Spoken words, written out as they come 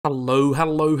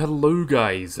Hello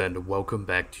guys, and welcome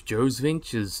back to Joe's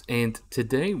Ventures. And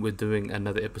today we're doing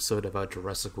another episode of our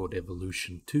Jurassic World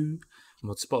Evolution 2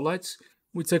 mod spotlights.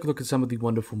 We take a look at some of the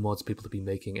wonderful mods people have been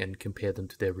making and compare them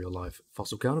to their real life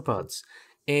fossil counterparts.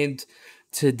 And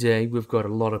today we've got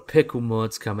a lot of pickle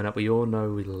mods coming up. We all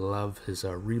know we love his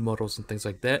remodels and things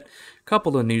like that. A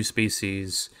couple of new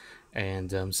species,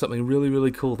 and something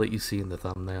really cool that you see in the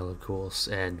thumbnail, of course,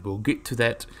 and we'll get to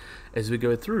that as we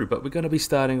go through. But we're going to be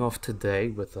starting off today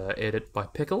with edit by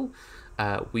Pickle.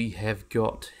 We have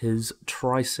got his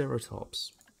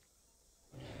Triceratops.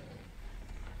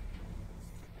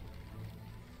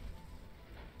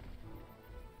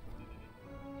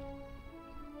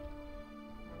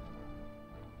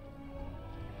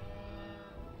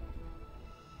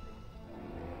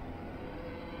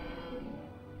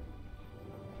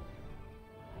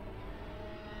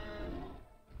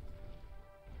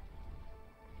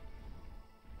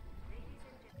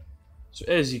 So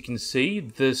as you can see,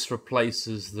 this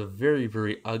replaces the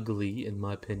very ugly, in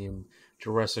my opinion,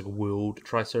 Jurassic World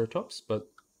Triceratops,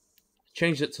 but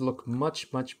changed it to look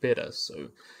much better. So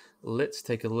let's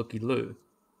take a looky-loo.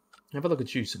 Have a look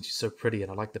at you, since you're so pretty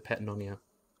and I like the pattern on you.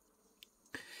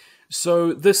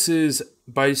 So this is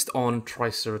based on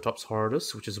Triceratops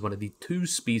horridus, which is one of the two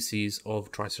species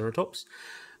of Triceratops.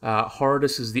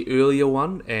 Horridus is the earlier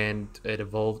one, and it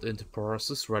evolved into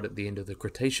Paurosus right at the end of the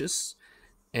Cretaceous,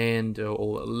 and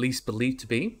or at least believed to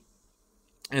be.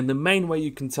 And the main way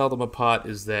you can tell them apart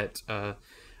is that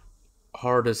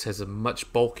Horridus has a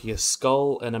much bulkier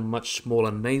skull and a much smaller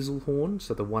nasal horn,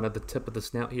 so the one at the tip of the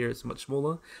snout here is much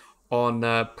smaller. On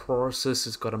Paurosus,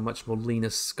 it's got a much more leaner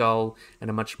skull and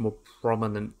a much more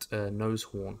prominent nose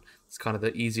horn. It's kind of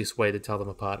the easiest way to tell them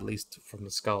apart, at least from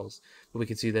the skulls. But we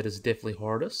can see that is definitely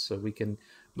Horridus, so we can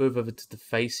move over to the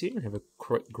face here and have a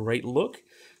great look.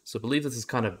 So I believe this is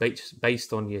kind of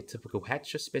based on your typical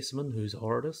Hatcher specimen, who's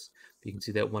Horridus. You can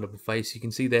see that wonderful face. You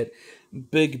can see that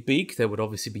big beak that would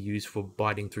obviously be used for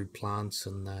biting through plants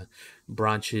and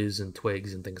branches and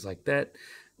twigs and things like that.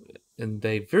 And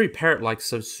they're very parrot-like,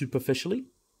 so superficially.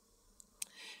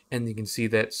 And you can see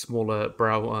that smaller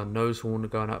brow nose horn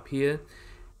going up here.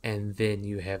 And then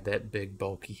you have that big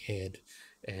bulky head.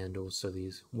 And also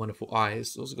these wonderful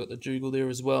eyes. Also got the jugal there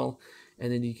as well.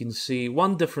 And then you can see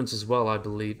one difference as well, I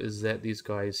believe, is that these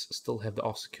guys still have the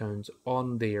ossicones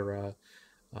on their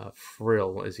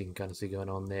frill, as you can kind of see going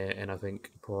on there. And I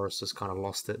think Porus has kind of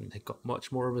lost it and they got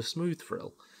much more of a smooth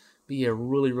frill. But yeah,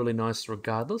 really nice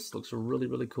regardless. Looks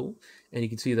really cool. And you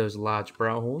can see those large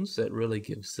brow horns. That really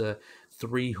gives the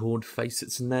three-horned face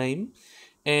its name.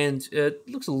 And it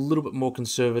looks a little bit more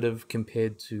conservative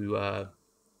compared to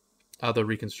other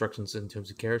reconstructions in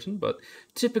terms of keratin. But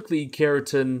typically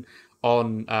keratin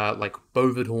on like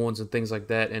bovid horns and things like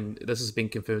that, and this has been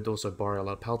confirmed also by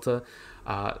Borealis.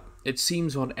 It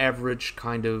seems on average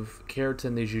kind of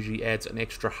keratin is usually adds an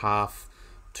extra half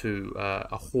to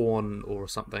a horn or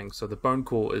something. So the bone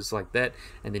core is like that,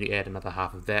 and then you add another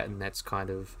half of that, and that's kind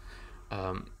of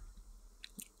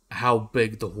how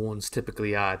big the horns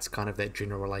typically are. It's kind of that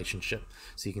general relationship.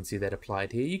 So you can see that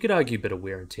applied here. You could argue a bit of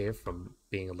wear and tear from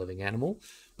being a living animal,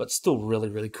 but still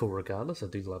really cool regardless. I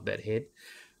do love that head.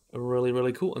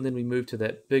 Really cool. And then we move to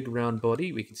that big round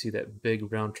body. We can see that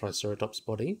big round Triceratops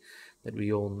body that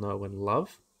we all know and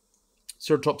love.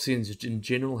 Ceratopsians in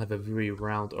general have a very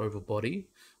round oval body,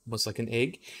 almost like an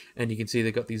egg, and you can see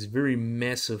they've got these very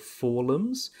massive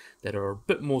forelimbs that are a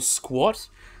bit more squat,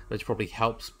 which probably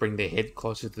helps bring their head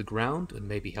closer to the ground and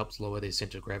maybe helps lower their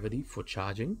center of gravity for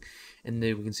charging. And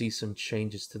then we can see some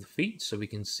changes to the feet, so we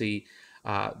can see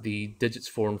the digits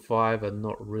 4 and 5 are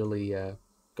not really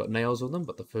got nails on them,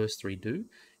 but the first 3 do.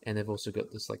 And they've also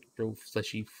got this like real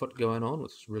fleshy foot going on,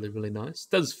 which is really nice.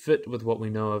 Does fit with what we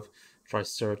know of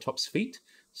Triceratops feet,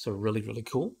 so really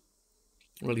cool.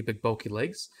 Really big bulky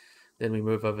legs. Then we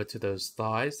move over to those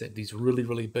thighs. They have these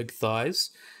really big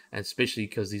thighs, and especially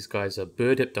because these guys are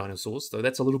bird hip dinosaurs, so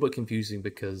that's a little bit confusing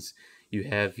because you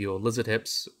have your lizard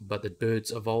hips, but the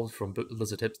birds evolved from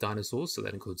lizard hips dinosaurs, so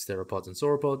that includes theropods and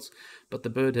sauropods. But the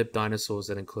bird hip dinosaurs,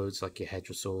 that includes like your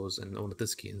hadrosaurs and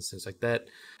ornithischians, things like that.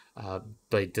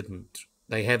 They didn't.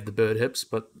 They have the bird hips,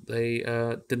 but they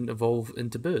didn't evolve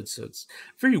into birds. So it's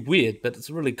very weird, but it's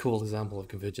a really cool example of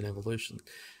convergent evolution.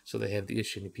 So they have the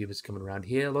ischion pubis coming around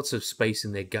here. Lots of space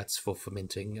in their guts for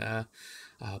fermenting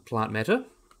plant matter.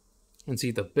 And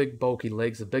see the big bulky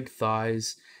legs, the big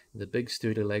thighs, the big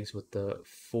sturdy legs with the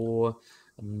 4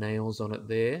 nails on it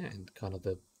there, and kind of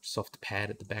the soft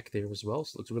pad at the back there as well.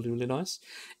 So it looks really nice.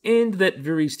 And that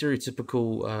very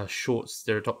stereotypical short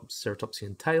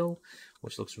ceratopsian tail,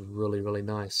 which looks really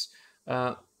nice.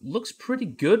 Looks pretty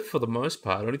good for the most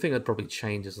part. The only thing I'd probably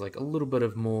change is like a little bit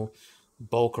of more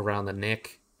bulk around the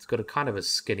neck. It's got a kind of a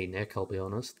skinny neck, I'll be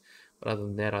honest. But other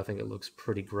than that, I think it looks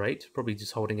pretty great. Probably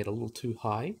just holding it a little too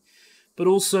high. But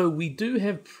also, we do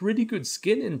have pretty good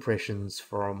skin impressions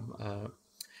from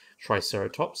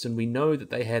Triceratops, and we know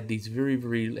that they had these very,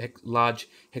 very large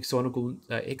hexagonal,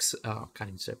 I can't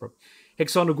even say it properly.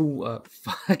 Hexagonal,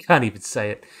 I can't even say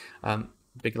it.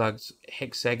 Big, large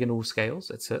hexagonal scales,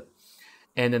 that's it.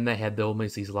 And then they had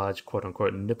almost these large quote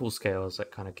unquote nipple scales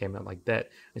that kind of came out like that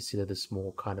instead of this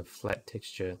more kind of flat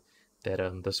texture that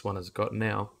this one has got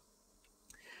now.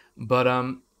 But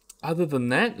other than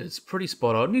that, it's pretty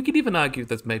spot on. You could even argue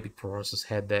that maybe Parasus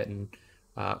had that and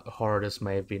Horridus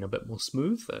may have been a bit more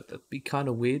smooth. That'd be kind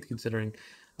of weird considering,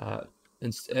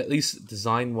 at least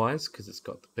design wise, because it's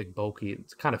got the big bulky,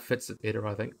 it kind of fits it better,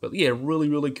 I think. But yeah, really,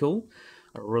 really cool.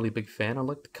 A really big fan. I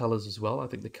like the colors as well. I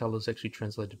think the colors actually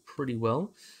translated pretty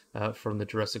well from the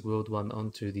Jurassic World one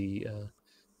onto the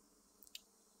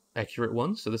accurate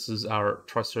one. So this is our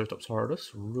Triceratops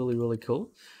horridus. Really, really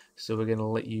cool. So we're going to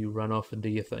let you run off and do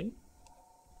your thing.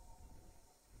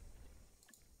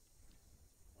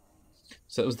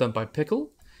 So that was done by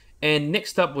Pickle. And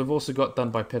next up, we've also got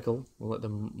done by Pickle. We'll let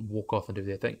them walk off and do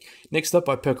their thing. Next up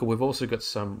by Pickle, we've also got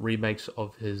some remakes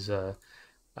of his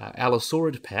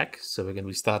Allosaurid pack. So we're going to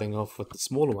be starting off with the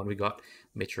smaller one. We got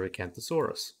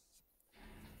Metriacanthosaurus.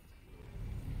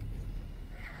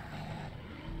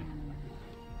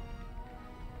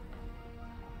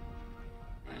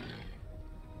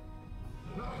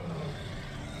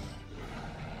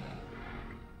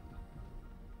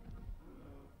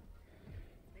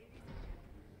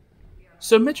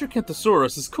 So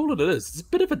Metriacanthosaurus, as cool as it is, it's a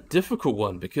bit of a difficult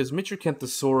one because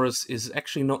Metriacanthosaurus is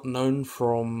actually not known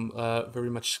from very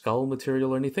much skull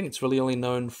material or anything. It's really only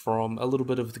known from a little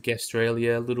bit of the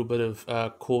gastralia, a little bit of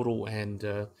caudal and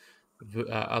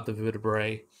other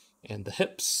vertebrae, and the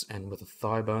hips, and with a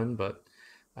thigh bone. But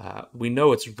we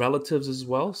know its relatives as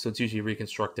well, so it's usually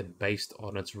reconstructed based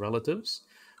on its relatives.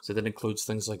 So that includes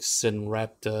things like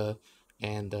Sinraptor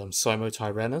and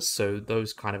Simotyrannus, so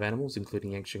those kind of animals,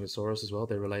 including Ankylosaurus as well,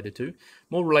 they're related to.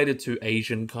 More related to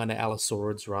Asian kind of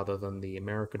allosaurids rather than the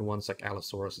American ones like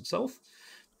Allosaurus itself.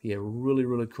 Yeah, really,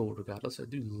 really cool regardless. I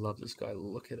do love this guy.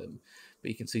 Look at him. But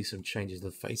you can see some changes to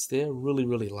the face there. Really,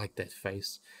 really like that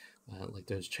face. Like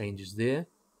those changes there.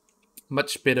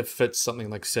 Much better fits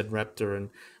something like Sinraptor and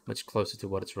much closer to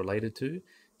what it's related to.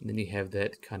 And then you have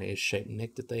that kind of S-shaped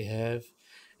neck that they have.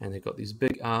 And they've got these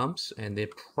big arms, and they're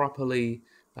properly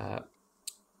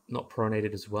not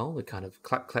pronated as well. They're kind of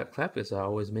clap, clap, clap, as I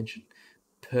always mention.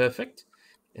 Perfect.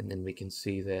 And then we can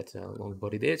see that long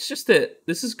body there. It's just that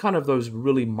this is kind of those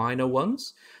really minor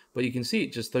ones, but you can see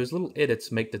it just those little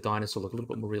edits make the dinosaur look a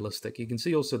little bit more realistic. You can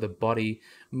see also the body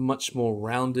much more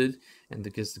rounded, and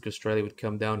because the gastralia would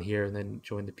come down here and then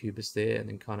join the pubis there, and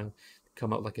then kind of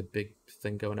come up like a big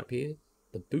thing going up here.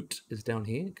 The boot is down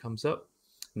here, it comes up.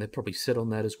 And they probably sit on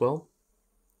that as well.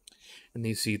 And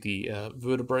you see the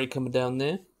vertebrae coming down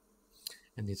there.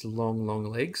 And these long, long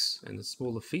legs and the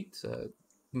smaller feet.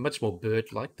 Much more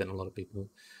bird-like than a lot of people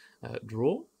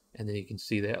draw. And then you can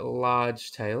see that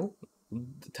large tail.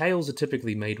 The tails are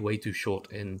typically made way too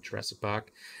short in Jurassic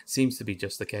Park. Seems to be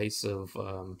just the case of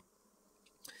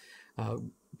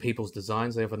people's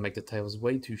designs. They often make the tails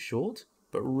way too short.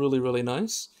 But really, really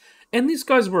nice. And these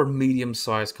guys were a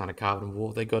medium-sized kind of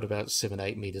carnivore. They got about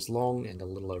 7-8 meters long and a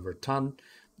little over a ton.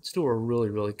 It's still a really,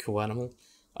 really cool animal,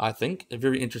 I think. And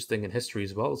very interesting in history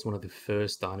as well. It's one of the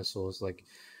first dinosaurs. Like,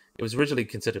 it was originally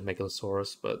considered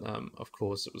Megalosaurus, but of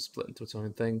course it was split into its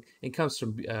own thing. It comes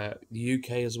from the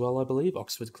UK as well, I believe,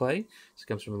 Oxford clay. So it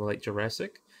comes from the late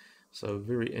Jurassic. So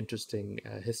very interesting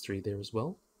history there as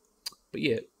well. But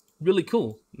yeah, really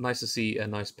cool. Nice to see a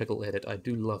nice Pickle edit. I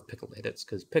do love Pickle edits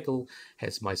because Pickle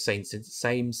has my same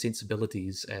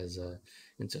sensibilities as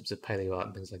in terms of paleo art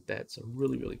and things like that. So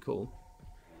really, really cool.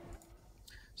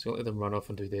 So I'll let them run off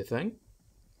and do their thing.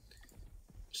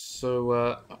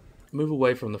 So move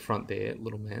away from the front there,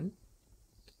 little man.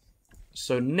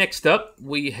 So next up,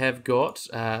 we have got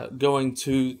going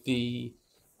to the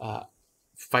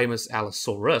famous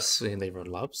Allosaurus, and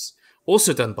everyone loves.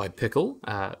 Also done by Pickle,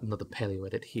 another paleo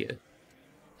edit here.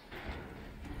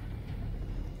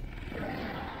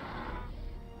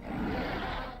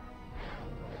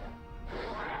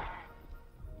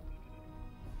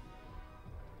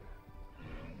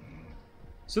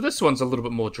 So this one's a little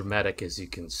bit more dramatic, as you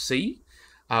can see.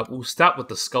 We'll start with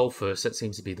the skull first. That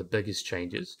seems to be the biggest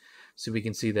changes. So we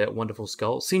can see that wonderful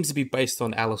skull. Seems to be based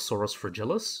on Allosaurus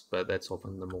fragilis, but that's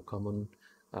often the more common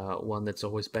one that's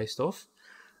always based off.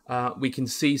 We can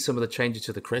see some of the changes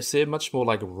to the crest there, much more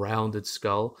like a rounded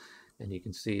skull, and you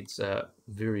can see it's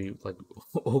very like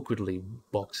awkwardly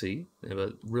boxy,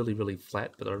 but really really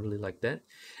flat. But I really like that.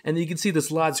 And then you can see this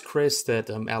large crest that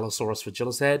Allosaurus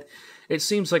fragilis had. It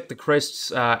seems like the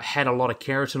crests had a lot of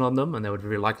keratin on them, and they were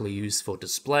very likely used for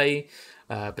display,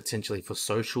 potentially for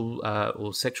social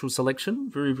or sexual selection.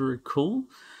 Very very cool.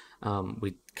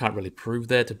 We can't really prove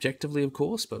that objectively, of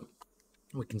course, but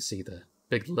we can see the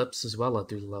big lips as well. I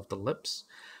do love the lips.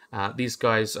 These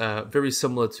guys are very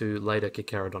similar to later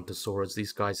Carcharodontosaurs.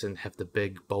 These guys didn't have the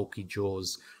big, bulky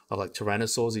jaws of like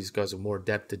Tyrannosaurs. These guys are more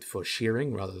adapted for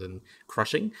shearing rather than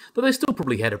crushing. But they still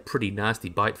probably had a pretty nasty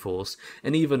bite force,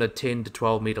 and even a 10 to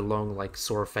 12 meter long like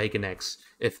Saurophaganax,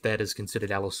 if that is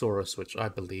considered Allosaurus, which I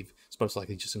believe is most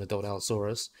likely just an adult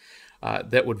Allosaurus.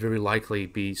 That would very likely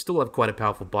be still have quite a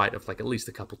powerful bite of like at least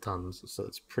a couple tons. So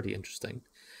it's pretty interesting.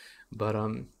 But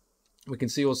we can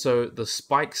see also the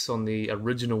spikes on the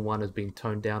original one has been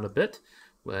toned down a bit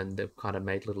when they've kind of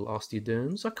made little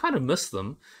osteoderms. I kind of miss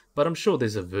them, but I'm sure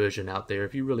there's a version out there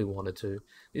if you really wanted to.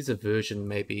 There's a version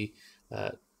maybe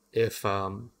if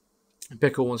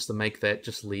Pickle wants to make that,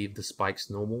 just leave the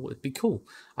spikes normal. It'd be cool.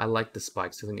 I like the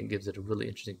spikes. I think it gives it a really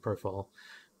interesting profile.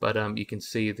 But you can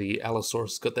see the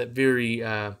Allosaurus got that very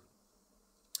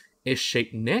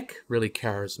S-shaped neck, really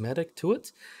charismatic to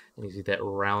it. And you see that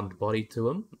round body to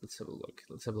him. Let's have a look.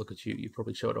 Let's have a look at you. You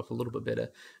probably show it off a little bit better.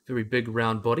 Very big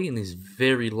round body and these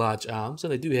very large arms.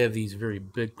 And they do have these very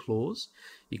big claws.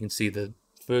 You can see the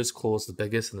first claw is the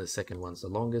biggest and the second one's the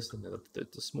longest and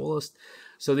the smallest.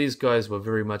 So these guys were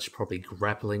very much probably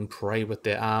grappling prey with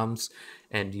their arms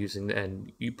and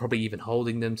you probably even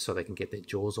holding them so they can get their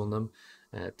jaws on them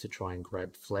to try and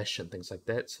grab flesh and things like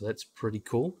that. So that's pretty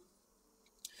cool.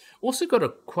 Also got a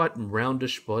quite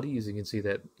roundish body, as you can see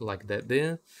that like that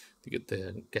there. You get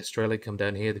the gastrella come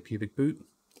down here, the pubic boot.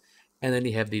 And then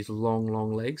you have these long,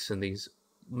 long legs, and these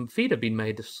feet have been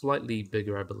made slightly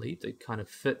bigger, I believe. They kind of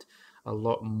fit a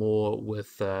lot more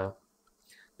with the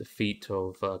feet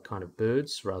of kind of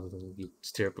birds, rather than the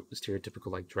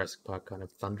stereotypical like Jurassic Park kind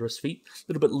of thunderous feet. A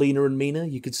little bit leaner and meaner,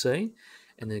 you could say.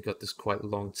 And then got this quite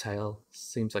long tail.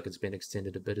 Seems like it's been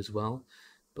extended a bit as well.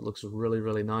 But looks really,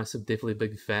 really nice. I'm definitely a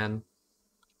big fan.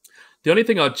 The only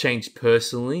thing I'd change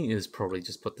personally is probably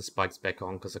just put the spikes back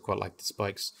on because I quite like the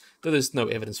spikes. Though there's no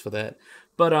evidence for that.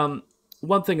 But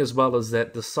one thing as well is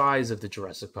that the size of the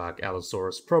Jurassic Park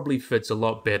Allosaurus probably fits a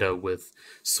lot better with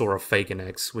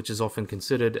Saurophaganax, which is often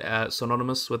considered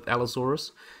synonymous with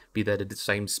Allosaurus, be that the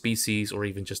same species or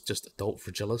even just adult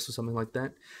Fragilis or something like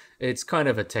that. It's kind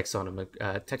of a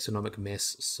taxonomic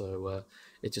mess, so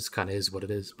it just kind of is what it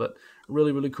is. But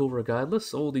really, really cool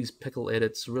regardless. All these pickle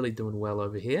edits really doing well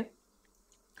over here.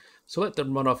 So let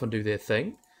them run off and do their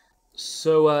thing.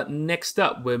 So next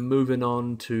up, we're moving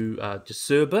on to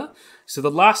Jacerba. So the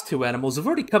last two animals, I've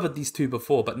already covered these two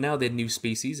before, but now they're new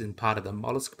species and part of the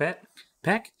mollusk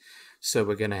pack. So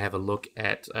we're going to have a look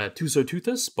at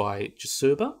Tusoteuthis by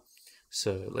Jacerba.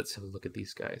 So let's have a look at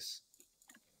these guys.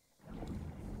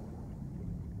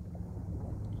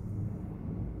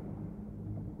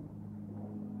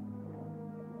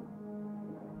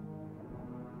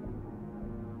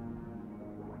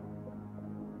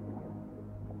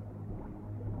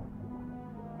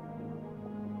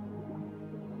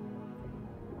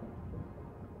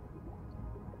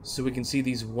 So we can see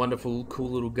these wonderful, cool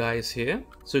little guys here.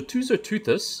 So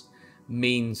Tusoteuthis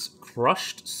means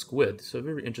crushed squid. So a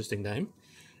very interesting name.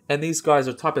 And these guys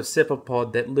are a type of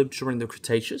cephalopod that lived during the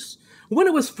Cretaceous. When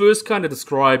it was first kind of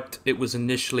described, it was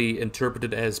initially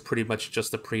interpreted as pretty much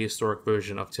just a prehistoric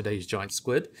version of today's giant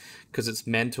squid, because its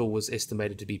mantle was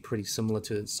estimated to be pretty similar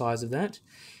to the size of that.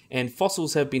 And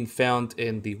fossils have been found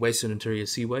in the Western Interior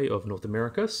Seaway of North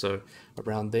America, so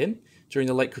around then. During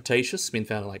the late Cretaceous, it's been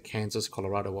found in like Kansas,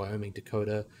 Colorado, Wyoming,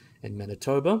 Dakota, and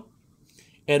Manitoba.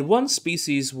 And one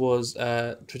species was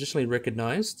traditionally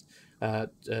recognized,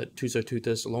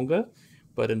 Tusoteuthis longa,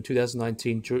 but in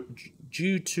 2019,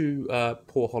 due to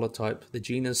poor holotype, the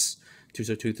genus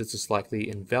Tusoteuthis is likely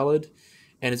invalid,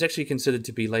 and is actually considered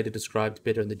to be later described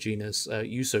better in the genus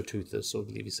Usoteuthis, or I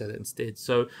believe you say that instead.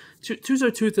 So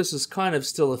Tusoteuthis is kind of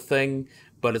still a thing,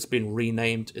 but it's been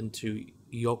renamed into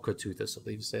Eocoteuthis, I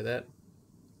believe you say that.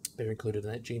 They're included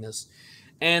in that genus.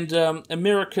 And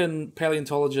American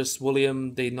paleontologist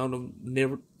William De Nono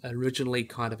originally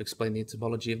kind of explained the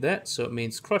etymology of that. So it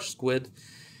means crushed squid,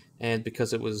 and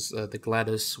because it was the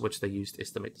Gladys, which they used to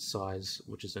estimate the size,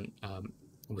 which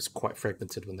was quite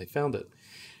fragmented when they found it.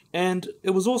 And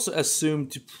it was also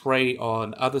assumed to prey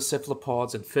on other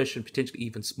cephalopods and fish, and potentially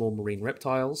even small marine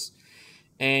reptiles.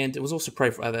 And it was also prey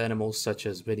for other animals such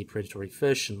as many predatory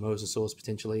fish and mosasaurs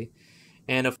potentially.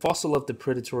 And a fossil of the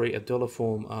predatory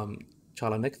abduliform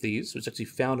Chalonectes was actually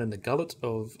found in the gullet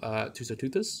of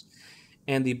Tusoteuthis.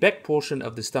 And the back portion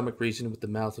of the stomach region with the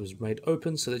mouth was made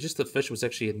open, so that just the fish was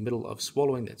actually in the middle of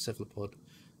swallowing that cephalopod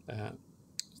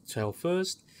tail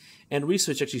first. And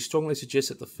research actually strongly suggests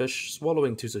that the fish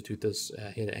swallowing Tusoteuthis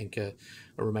had an anchor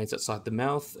remains outside the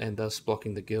mouth and thus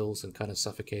blocking the gills and kind of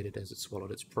suffocated as it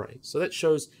swallowed its prey. So that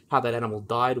shows how that animal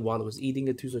died while it was eating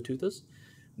a Tusoteuthis.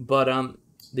 But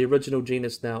the original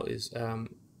genus now is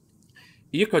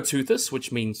Eocoteuthis,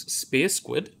 which means spear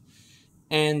squid.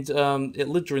 And it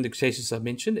lived during the Cretaceous I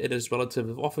mentioned. It is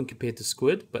relative, often compared to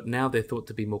squid, but now they're thought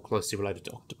to be more closely related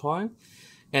to octopi.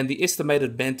 And the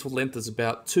estimated mantle length is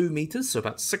about 2 meters, so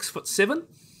about 6'7",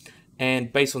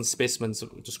 and based on specimens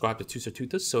described as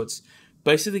Tusoteuthis, so it's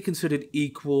basically considered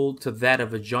equal to that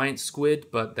of a giant squid,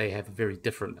 but they have a very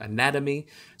different anatomy.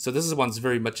 So this is one's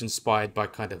very much inspired by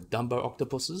kind of Dumbo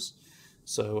octopuses.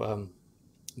 So,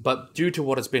 but due to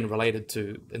what it's been related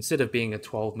to, instead of being a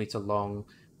 12-meter long,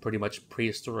 pretty much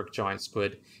prehistoric giant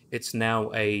squid, it's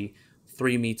now a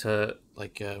 3-meter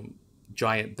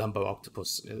giant Dumbo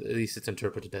octopus. At least it's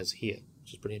interpreted as here,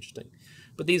 which is pretty interesting.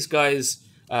 But these guys,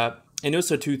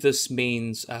 Inosoteuthis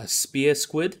means spear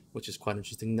squid, which is quite an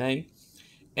interesting name.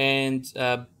 And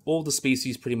all the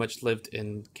species pretty much lived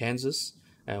in Kansas,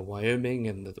 Wyoming,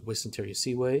 and the Western Interior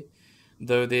Seaway.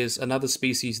 Though there's another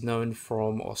species known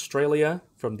from Australia,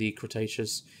 from the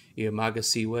Cretaceous Umaga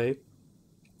Seaway.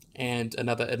 And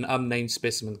an unnamed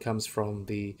specimen comes from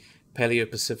the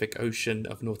Paleo-Pacific Ocean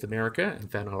of North America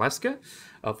and found in Alaska,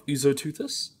 of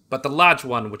Uzoteuthis. But the large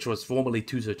one, which was formerly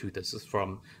Tusoteuthis, is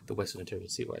from the Western Interior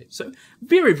Seaway. So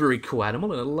very, very cool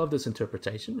animal, and I love this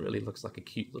interpretation. Really looks like a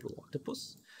cute little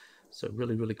octopus. So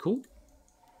really, really cool.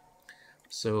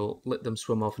 So let them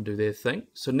swim off and do their thing.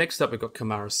 So next up, we've got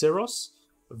Camaraceros,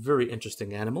 a very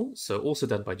interesting animal. So also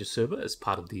done by Jasurba as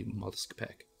part of the mollusk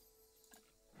pack.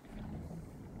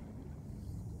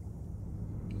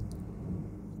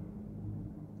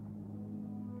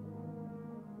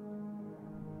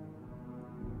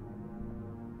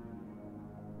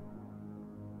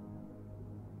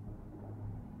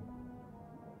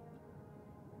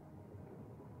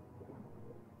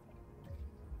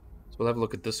 We'll have a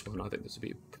look at this one. I think this would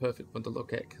be a perfect one to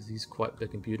look at because he's quite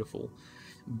big and beautiful.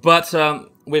 But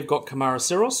we've got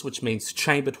Camaraceros, which means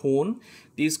chambered horn.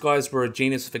 These guys were a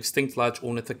genus of extinct large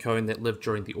ornithocone that lived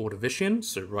during the Ordovician,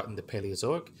 so right in the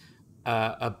Paleozoic,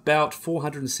 about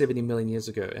 470 million years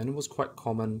ago. And it was quite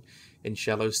common in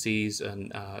shallow seas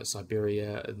and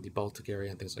Siberia and the Baltic area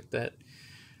and things like that.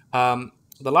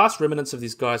 The last remnants of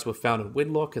these guys were found in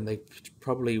Wedlock, and they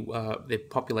probably their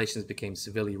populations became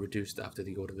severely reduced after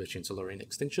the Ordovician Silurian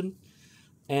extinction.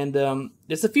 And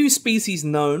there's a few species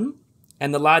known,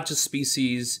 and the largest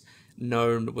species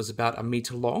known was about 1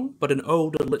 meter long. But in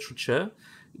older literature,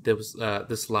 there was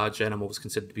this large animal was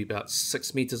considered to be about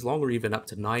 6 meters long, or even up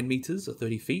to 9 meters, or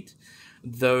 30 feet.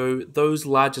 Though those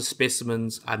larger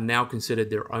specimens are now considered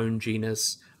their own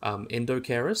genus,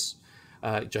 Endocarus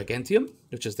giganteum,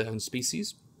 which is their own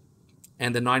species.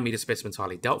 And the 9-meter specimen is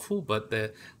highly doubtful, but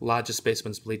the larger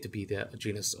specimens believed to be the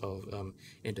genus of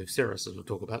Endocerus, as we'll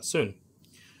talk about soon.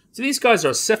 So these guys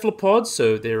are cephalopods,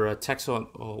 so they're a taxon,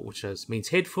 which means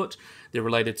head foot. They're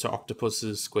related to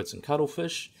octopuses, squids, and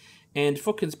cuttlefish. And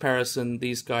for comparison,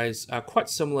 these guys are quite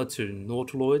similar to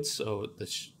nautiloids,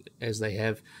 as they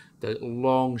have the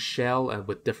long shell and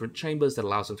with different chambers that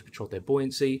allows them to control their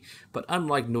buoyancy. But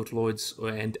unlike nautiloids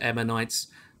and ammonites,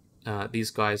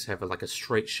 these guys have a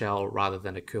straight shell rather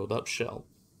than a curled up shell.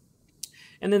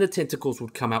 And then the tentacles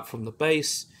would come out from the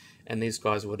base, and these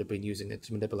guys would have been using it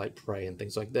to manipulate prey and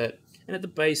things like that. And at the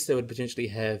base, they would potentially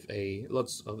have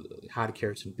lots of hard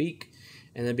keratin beak,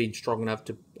 and then being strong enough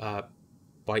to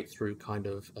bite through kind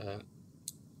of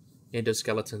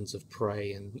endoskeletons of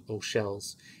prey or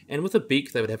shells. And with a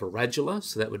beak, they would have a radula,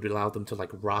 so that would allow them to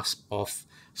rasp off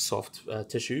soft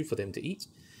tissue for them to eat.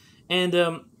 And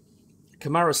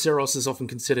Camaraceros is often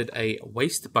considered a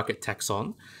waste bucket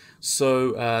taxon,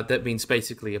 so that means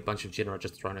basically a bunch of genera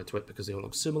just thrown into it because they all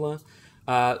look similar.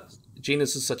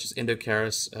 Genuses such as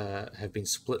Endocarus have been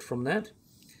split from that,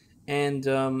 and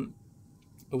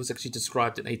it was actually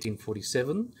described in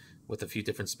 1847 with a few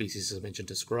different species, as I mentioned,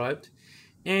 described.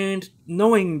 And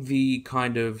knowing the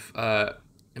kind of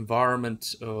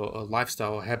environment or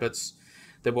lifestyle habits,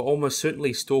 they were almost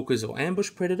certainly stalkers or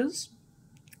ambush predators.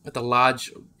 At the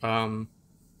large,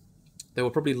 they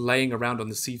were probably laying around on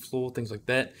the seafloor, things like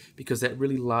that, because that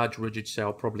really large rigid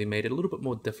shell probably made it a little bit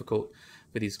more difficult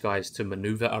for these guys to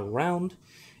maneuver around.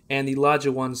 And the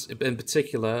larger ones, in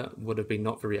particular, would have been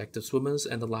not very active swimmers,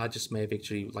 and the largest may have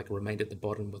actually like remained at the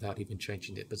bottom without even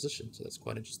changing their position. So that's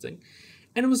quite interesting.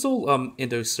 And it was all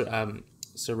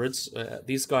endoserids.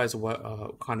 These guys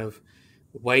were kind of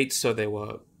weight, so they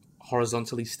were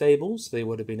horizontally stable. So they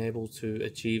would have been able to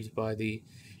achieved by the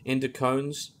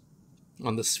endocones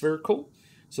on the spherical.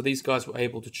 So these guys were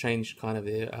able to change kind of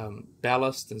their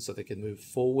ballast, and so they could move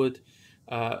forward.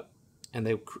 And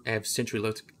they have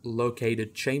centrally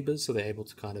located chambers, so they're able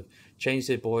to kind of change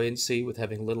their buoyancy with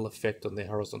having little effect on their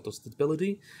horizontal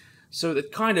stability. So it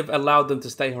kind of allowed them to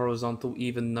stay horizontal,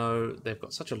 even though they've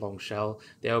got such a long shell.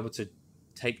 They're able to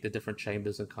take the different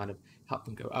chambers and kind of help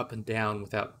them go up and down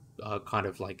without kind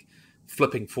of like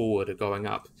flipping forward or going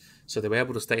up. So they were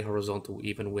able to stay horizontal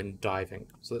even when diving.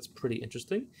 So that's pretty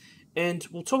interesting. And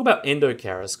we'll talk about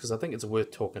Endocharis because I think it's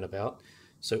worth talking about.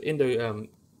 So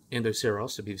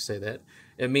Endoceros, if you say that.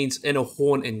 It means inner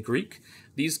horn in Greek.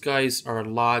 These guys are a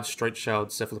large,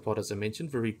 straight-shelled cephalopod, as I mentioned,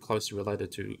 very closely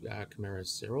related to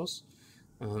Camaraceros.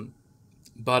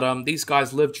 But these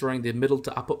guys lived during the middle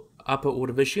to upper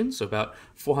Ordovician, so about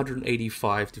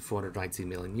 485 to 490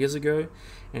 million years ago.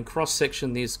 In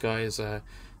cross-section, these guys'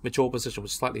 mature position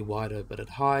was slightly wider, but at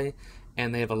high,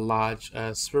 and they have a large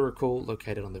spherical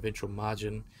located on the ventral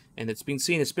margin, and it's been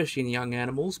seen especially in young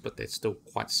animals, but they're still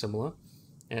quite similar.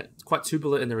 It's quite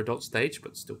tubular in their adult stage,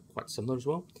 but still quite similar as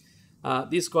well.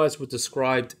 These guys were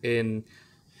described in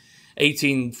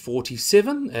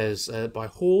 1847 as by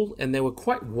Hall, and they were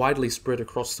quite widely spread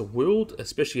across the world,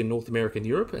 especially in North America and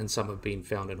Europe, and some have been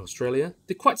found in Australia.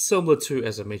 They're quite similar to,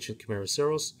 as I mentioned,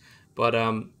 Camaraceros, but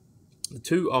the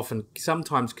two often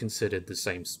sometimes considered the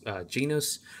same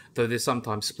genus, though they're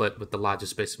sometimes split, with the larger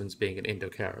specimens being an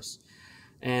Endocharis.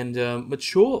 And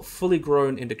mature, fully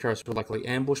grown Endocharis were likely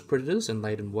ambush predators and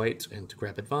laid in wait and to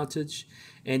grab advantage.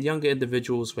 And younger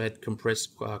individuals who had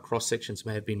compressed cross sections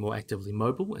may have been more actively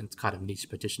mobile and kind of niche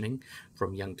petitioning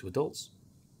from young to adults.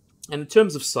 And in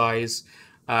terms of size,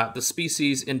 the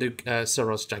species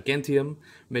Endoceros giganteum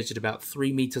measured about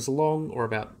 3 meters long, or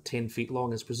about 10 feet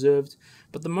long, as preserved.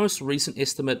 But the most recent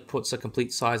estimate puts a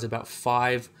complete size about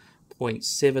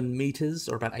 5.7 meters,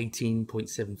 or about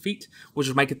 18.7 feet, which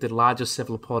would make it the largest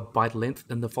cephalopod by length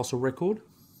in the fossil record.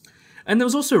 And there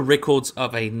was also records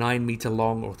of a 9-meter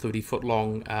long or 30-foot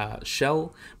long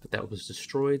shell, but that was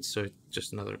destroyed, so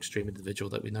just another extreme individual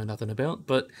that we know nothing about.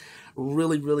 But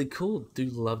really, really cool. Do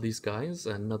love these guys.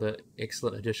 Another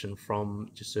excellent addition from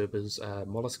Jasurba's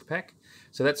mollusk pack.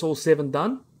 So that's all 7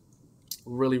 done.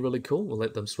 Really, really cool. We'll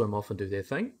let them swim off and do their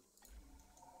thing.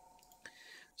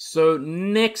 So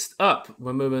next up,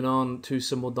 we're moving on to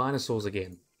some more dinosaurs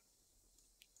again.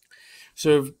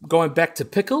 So going back to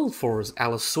Pickle for his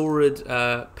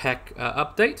Allosaurid pack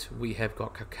update, we have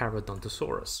got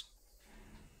Carcharodontosaurus.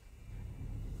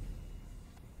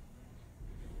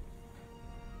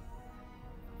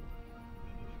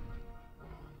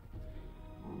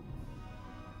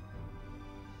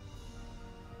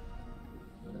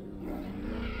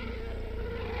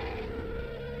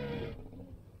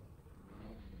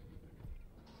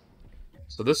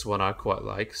 So this one I quite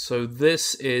like. So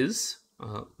this is...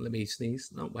 let me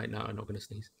sneeze. No, wait, no, I'm not going to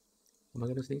sneeze. Am I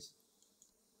going to sneeze?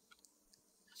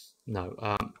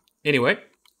 No. Anyway,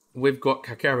 we've got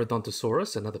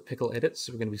Carcharodontosaurus, another Pickle edit.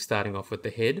 So we're going to be starting off with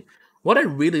the head. What I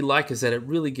really like is that it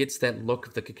really gets that look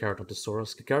of the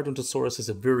Carcharodontosaurus. Carcharodontosaurus is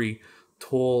a very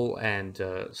tall and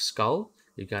skull.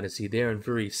 You kind of see there, and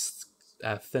very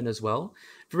thin as well.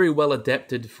 Very well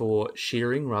adapted for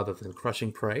shearing rather than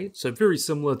crushing prey. So very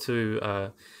similar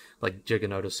to like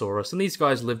Giganotosaurus. And these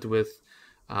guys lived with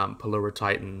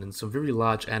Pelurititan and some very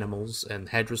large animals and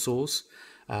hadrosaurs.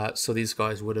 So these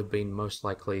guys would have been most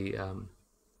likely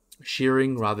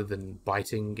shearing rather than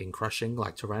biting and crushing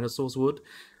like Tyrannosaurs would,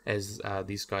 as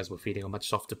these guys were feeding on much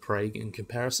softer prey in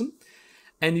comparison.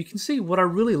 And you can see what I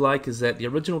really like is that the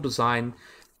original design,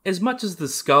 as much as the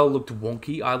skull looked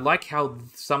wonky, I like how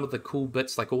some of the cool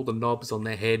bits, like all the knobs on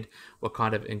their head, were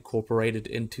kind of incorporated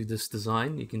into this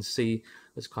design. You can see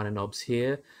this kind of knobs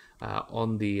here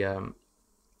on the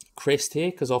crest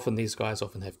here, because often these guys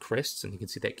often have crests, and you can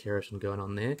see that keratin going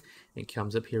on there. It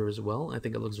comes up here as well. I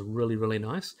think it looks really, really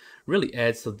nice. Really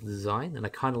adds to the design, and I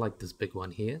kind of like this big one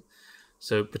here.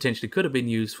 So potentially could have been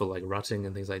used for like rutting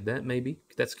and things like that, maybe.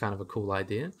 That's kind of a cool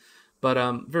idea. But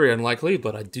very unlikely,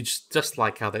 but I do just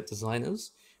like how that design is.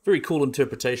 Very cool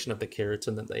interpretation of the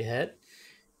keratin that they had.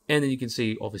 And then you can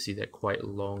see, obviously, that quite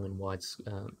long and wide,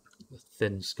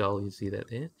 thin skull. You see that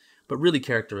there. But really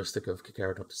characteristic of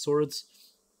Carcharodontosaurids.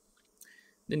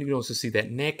 Then you can also see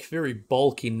that neck, very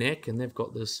bulky neck, and they've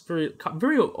got this very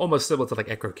almost similar to like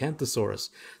Acrocanthosaurus.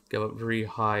 Got very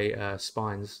high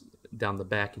spines down the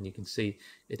back, and you can see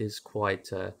it is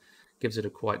quite gives it a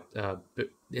quite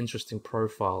interesting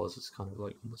profile, as it's kind of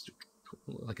like almost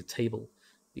like a table.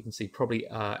 You can see probably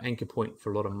anchor point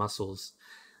for a lot of muscles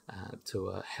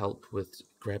to help with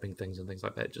grabbing things and things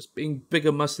like that. Just being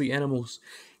bigger, muscly animals.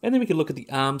 And then we can look at the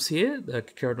arms here. The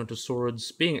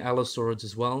Carcharodontosaurids, being allosaurids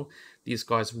as well, these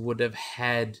guys would have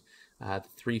had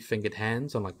three-fingered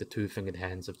hands, unlike the two-fingered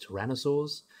hands of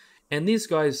Tyrannosaurs. And these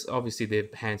guys, obviously, their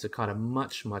hands are kind of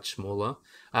much, much smaller.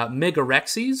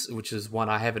 Megaraxes, which is one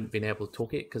I haven't been able to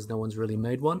talk yet because no one's really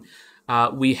made one.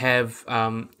 We have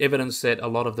evidence that a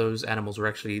lot of those animals were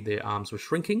actually, their arms were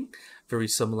shrinking. Very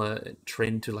similar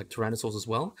trend to like Tyrannosaurs as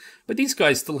well. But these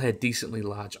guys still had decently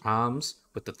large arms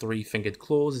with the three-fingered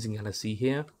claws, as you can kind of see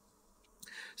here.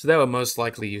 So they were most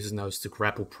likely using those to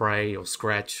grapple prey or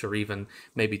scratch or even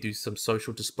maybe do some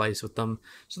social displays with them.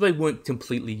 So they weren't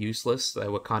completely useless. They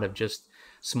were kind of just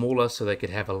smaller so they could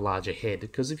have a larger head.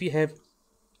 Because if you have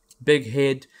big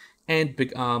head and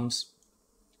big arms,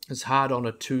 it's hard on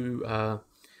a two-legged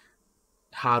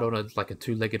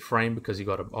frame because you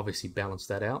got to obviously balance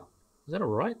that out. Is that all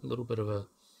right? A little bit of a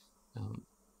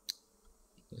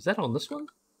is that on this one?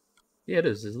 Yeah, it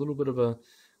is. There's a little bit of a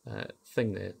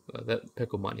thing there. That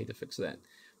pickle might need to fix that.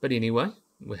 But anyway,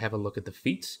 we'll have a look at the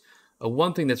feet.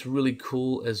 One thing that's really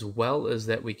cool as well is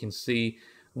that we can see,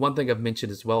 one thing I've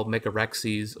mentioned as well,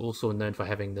 Megaraxes also known for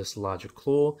having this larger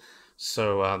claw.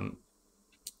 So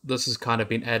this has kind of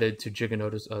been added to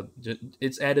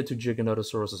it's added to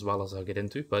Giganotosaurus as well, as I'll get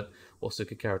into, but also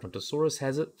Carcharodontosaurus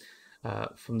has it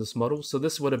from this model. So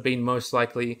this would have been most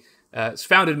likely it's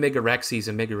found in Megaraxes,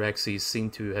 and Megaraxes seem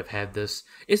to have had this.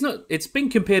 It's been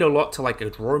compared a lot to like a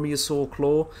Dromaeosaur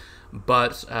claw,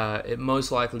 but it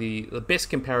most likely, the best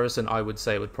comparison I would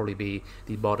say would probably be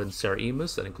the modern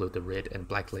Ceraimus that include the red and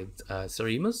black-legged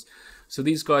Ceraimus. So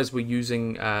these guys were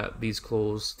using these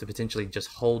claws to potentially just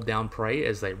hold down prey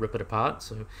as they rip it apart.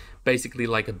 So basically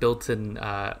like a built-in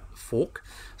fork.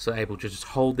 So able to just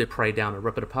hold their prey down and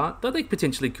rip it apart. Though they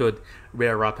potentially could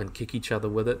rear up and kick each other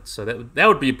with it. So that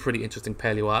would be a pretty interesting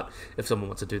paleo art if someone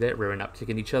wants to do that, rearing up,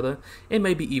 kicking each other. And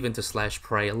maybe even to slash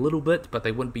prey a little bit, but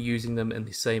they wouldn't be using them in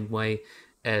the same way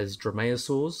as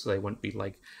Dromaeosaurs. They wouldn't be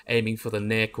like aiming for the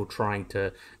neck or trying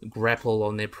to grapple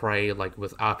on their prey like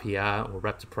with RPR or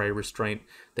raptor prey restraint.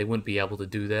 They wouldn't be able to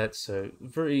do that. So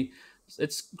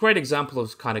it's a great example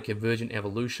of kind of convergent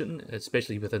evolution,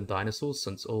 especially within dinosaurs,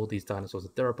 since all these dinosaurs are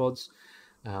theropods.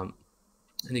 And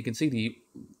you can see the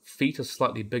feet are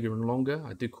slightly bigger and longer.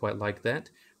 I do quite like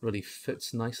that. Really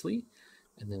fits nicely.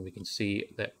 And then we can see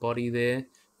that body there.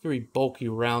 Very bulky,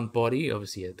 round body.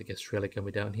 Obviously, the gastrella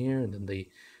coming down here, and then the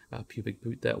pubic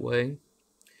boot that way.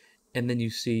 And then you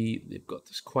see they've got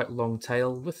this quite long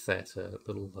tail with that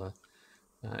little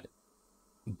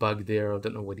bug there. I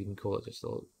don't know what you can call it. Just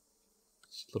a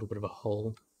little bit of a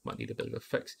hole. Might need a bit of a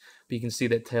fix. But you can see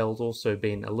that tail's also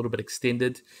been a little bit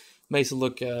extended. Makes it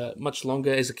look much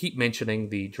longer. As I keep mentioning,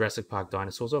 the Jurassic Park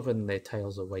dinosaurs, often their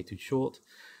tails are way too short.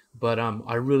 But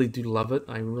I really do love it.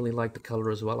 I really like the color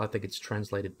as well. I think it's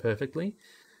translated perfectly.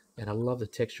 And I love the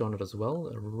texture on it as well.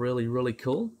 Really, really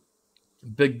cool.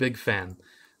 Big, big fan.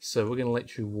 So we're going to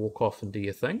let you walk off and do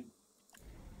your thing.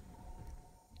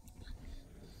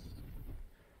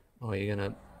 Oh, you're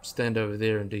going to stand over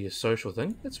there and do your social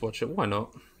thing? Let's watch it. Why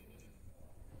not?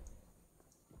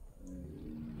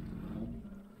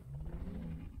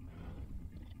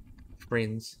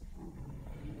 Friends.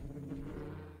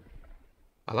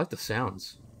 I like the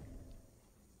sounds.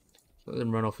 Let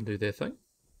them run off and do their thing.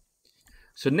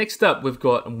 So next up, we've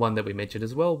got one that we mentioned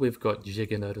as well. We've got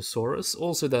Giganotosaurus,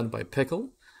 also done by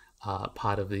Pickle,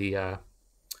 part of the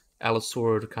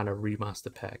Allosaurid kind of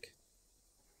remaster pack.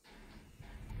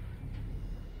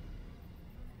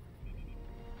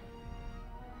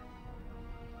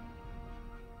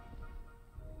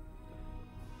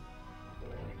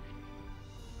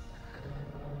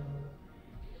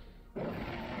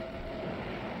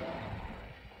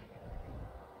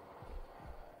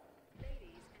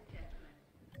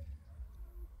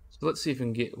 So let's see if we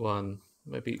can get one,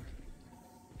 maybe.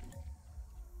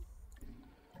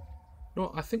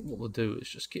 No, I think what we'll do is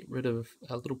just get rid of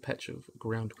a little patch of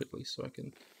ground quickly so I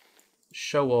can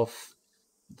show off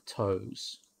the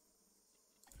toes.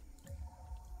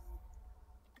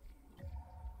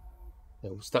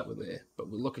 Yeah, we'll start with there, but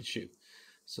we'll look at you.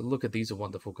 So look at these are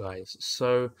wonderful guys.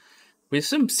 So we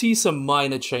see some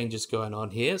minor changes going on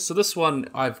here. So this one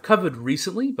I've covered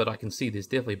recently, but I can see there's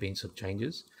definitely been some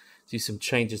changes. See some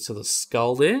changes to the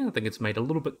skull there. I think it's made a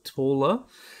little bit taller.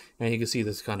 And you can see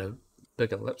this kind of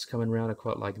bigger lips coming around. I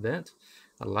quite like that.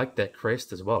 I like that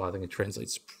crest as well. I think it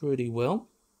translates pretty well.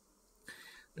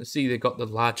 See, they got the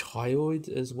large hyoid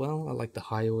as well. I like the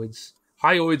hyoids.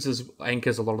 Hyoids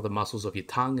anchors a lot of the muscles of your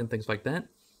tongue and things like that.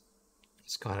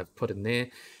 It's kind of put in there.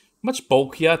 Much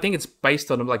bulkier. I think it's based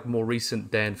on a like more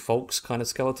recent Dan Folks kind of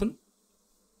skeleton.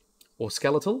 Or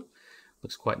skeletal.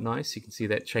 Looks quite nice. You can see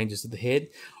that changes to the head.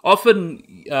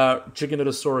 Often,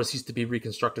 Giganotosaurus used to be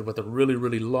reconstructed with a really,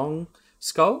 really long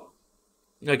skull.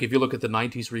 Like if you look at the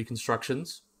 90s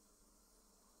reconstructions.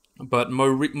 But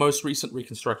most recent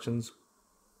reconstructions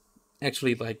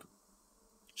actually like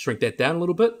shrink that down a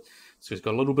little bit. So he's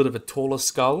got a little bit of a taller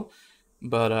skull.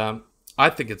 But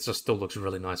I think it just still looks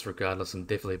really nice regardless. I'm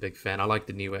definitely a big fan. I like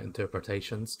the newer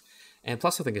interpretations. And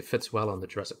plus, I think it fits well on the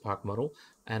Jurassic Park model.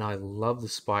 And I love the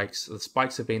spikes. The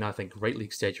spikes have been, I think, greatly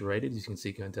exaggerated. As you can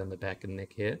see going down the back and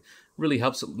neck here. Really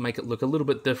helps it make it look a little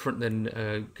bit different than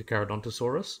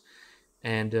Carcharodontosaurus.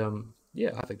 And yeah,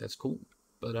 I think that's cool.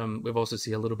 But we've also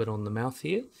seen a little bit on the mouth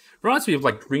here. Reminds me of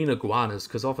like green iguanas,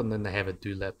 because often then they have a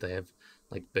dewlap, they have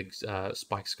like big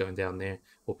spikes going down there,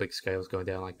 or big scales going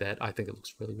down like that. I think it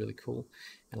looks really, really cool.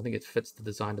 And I think it fits the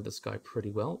design of this guy pretty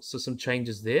well. So some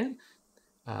changes there.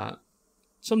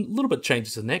 Some little bit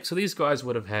changes to the neck. So these guys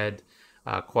would have had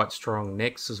quite strong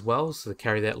necks as well, so they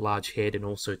carry that large head and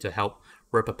also to help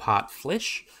rip apart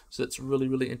flesh. So that's really,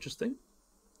 really interesting.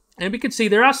 And we can see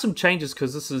there are some changes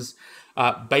because this is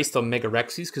based on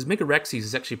Megarexes, because Megarexes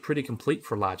is actually pretty complete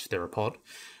for a large theropod.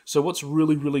 So what's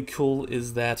really, really cool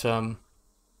is that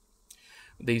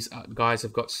these guys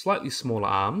have got slightly smaller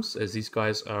arms, as these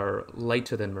guys are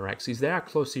later than Meraxes. They are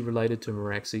closely related to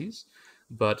Meraxes.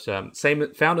 But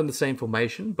found in the same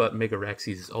formation, but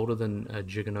Megarexes is older than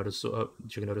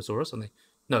Giganotosaurus.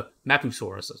 No,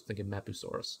 Mapusaurus. I was thinking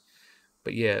Mapusaurus.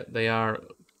 But yeah, they are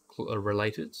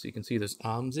related. So you can see those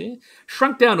arms there.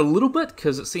 Shrunk down a little bit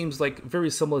because it seems like very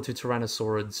similar to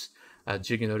Tyrannosaurids,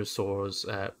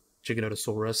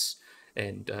 Giganotosaurus,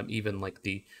 and even like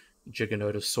the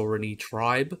Giganotosaurini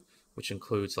tribe, which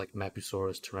includes like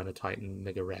Mapusaurus, Tyrannotitan,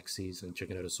 Megarexes, and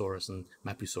Giganotosaurus, and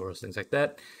Mapusaurus, things like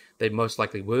that. They most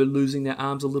likely were losing their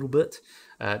arms a little bit,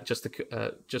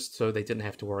 just so they didn't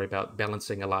have to worry about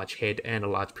balancing a large head and a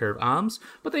large pair of arms.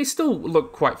 But they still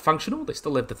look quite functional. They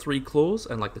still have the 3 claws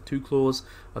and like the 2 claws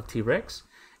of T-Rex,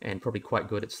 and probably quite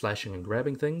good at slashing and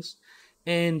grabbing things.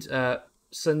 And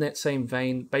so in that same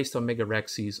vein, based on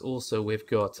Megarexes, also we've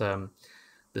got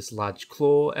this large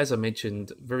claw, as I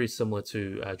mentioned, very similar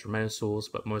to Dromaeosaurs,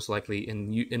 but most likely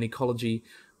in ecology,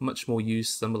 much more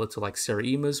used, similar to like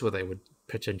Ceraimas, where they would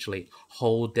potentially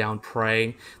hold down prey.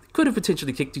 They could have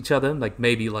potentially kicked each other, like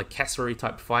maybe like cassowary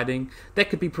type fighting. That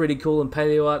could be pretty cool in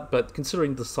paleo art, but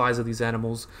considering the size of these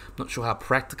animals, I'm not sure how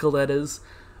practical that is.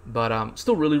 But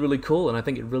still really, really cool, and I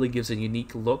think it really gives a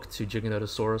unique look to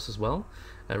Giganotosaurus as well.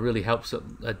 It really helps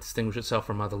it distinguish itself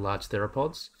from other large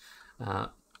theropods.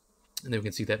 And then we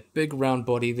can see that big round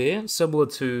body there, similar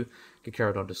to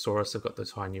Carcharodontosaurus. They've got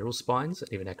those high neural spines,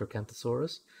 and even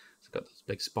Acrocanthosaurus. So got those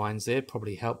big spines there,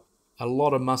 probably help a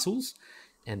lot of muscles.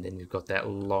 And then you've got that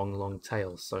long, long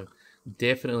tail. So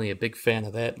definitely a big fan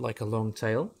of that, like a long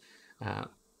tail.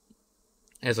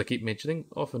 As I keep mentioning,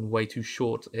 often way too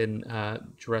short in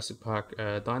Jurassic Park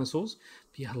dinosaurs.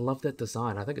 But yeah, I love that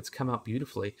design. I think it's come out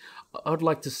beautifully. I'd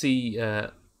like to see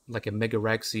like a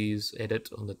Megarexes edit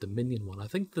on the Dominion one. I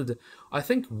think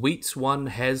Wheat's one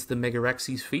has the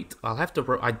Megarexes feet.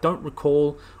 I don't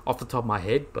recall off the top of my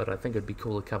head, but I think it'd be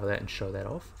cool to cover that and show that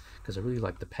off, because I really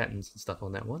like the patterns and stuff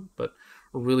on that one. But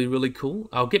really, really cool.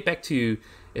 I'll get back to you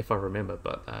if I remember,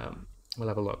 but we'll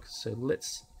have a look. So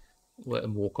let's let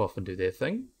them walk off and do their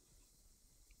thing.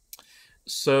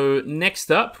 So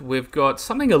next up, we've got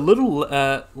something a little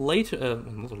later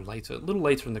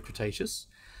in the Cretaceous.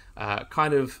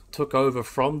 Kind of took over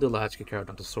from the large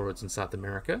Carcharodontosaurids in South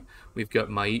America. We've got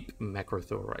Maipe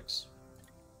macrothorax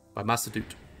by Masadut.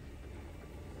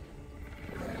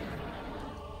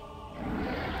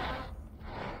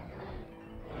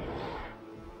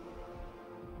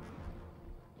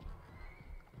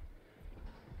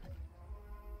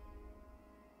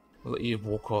 I'll let you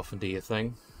walk off and do your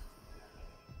thing.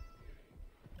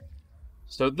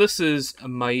 So this is a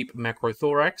Maipe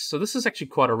macrothorax. So this is actually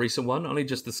quite a recent one, only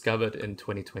just discovered in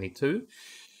 2022.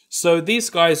 So these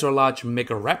guys are a large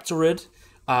megaraptorid.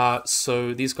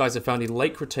 So these guys are found in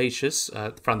late Cretaceous,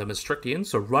 from the Maastrichtian,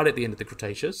 so right at the end of the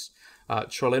Cretaceous.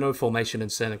 Troleno Formation in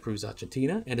Santa Cruz,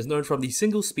 Argentina, and is known from the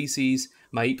single species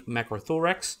Maipe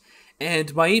macrothorax.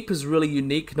 And Maipe is really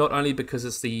unique, not only because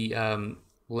it's the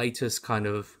latest kind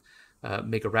of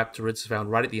Megaraptorids found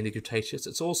right at the end of the Cretaceous.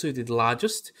 It's also the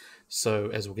largest, so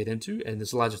as we'll get into, and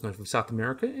it's the largest known from South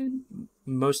America, and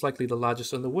most likely the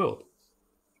largest in the world.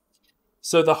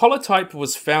 So the holotype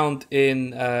was found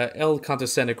in El Canto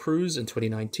Santa Cruz in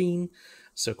 2019,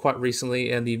 so quite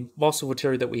recently. And the fossil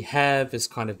material that we have is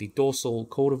kind of the dorsal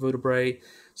caudal vertebrae,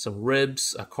 some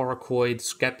ribs, a coracoid,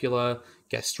 scapula,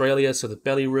 gastralia, so the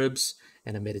belly ribs,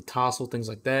 and a metatarsal, things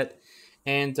like that.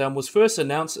 And was first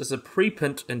announced as a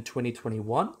preprint in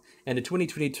 2021. And in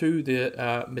 2022,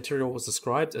 the material was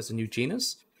described as a new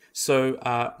genus. So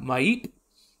Maip,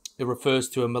 it refers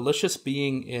to a malicious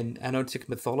being in Anotic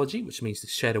mythology, which means the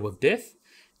shadow of death,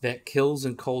 that kills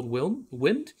in cold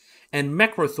wind. And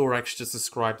macrothorax just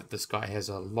described that this guy has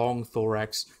a long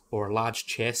thorax or a large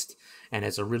chest and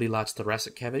has a really large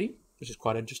thoracic cavity, which is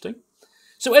quite interesting.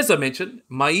 So as I mentioned,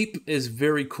 Maip is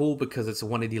very cool because it's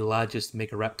one of the largest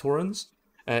Megaraptorans,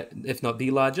 if not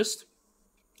the largest.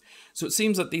 So it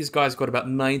seems that these guys got about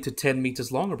 9 to 10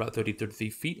 meters long, or about 33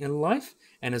 feet in life,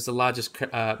 and is the largest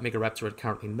Megaraptorid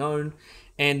currently known.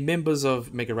 And members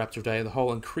of Megaraptoridae as a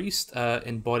whole increased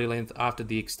in body length after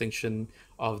the extinction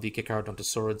of the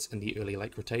Carcharodontosaurids in the early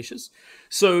late Cretaceous.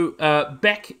 So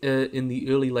back in the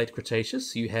early late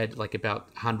Cretaceous, you had like about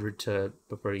 100 to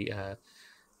probably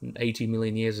 80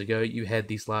 million years ago, you had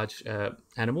these large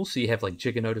animals. So you have like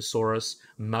Giganotosaurus,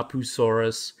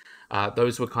 Mapusaurus.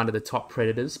 Those were kind of the top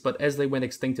predators. But as they went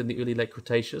extinct in the early late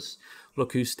Cretaceous,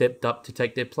 look who stepped up to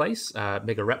take their place,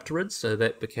 Megaraptorids. So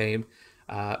that became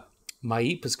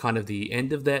Maip is kind of the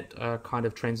end of that kind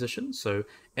of transition. So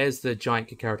as the giant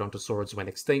Carcharodontosaurids went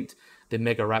extinct, the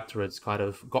Megaraptorids kind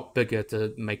of got bigger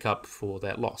to make up for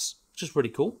that loss, which is pretty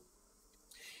cool.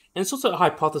 And it's also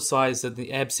hypothesized that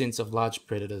the absence of large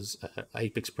predators,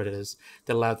 apex predators,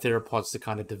 that allowed theropods to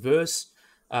kind of diversify.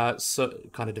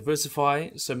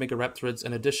 So Megaraptorids,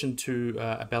 in addition to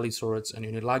Abelisaurids and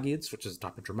Unilagiids, which is a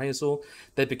type of dromaeosaur,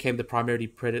 they became the primary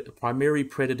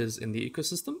predators in the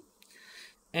ecosystem.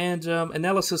 And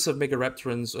analysis of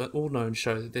Megaraptorans, all known,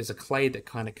 show that there's a clade that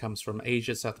kind of comes from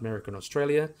Asia, South America, and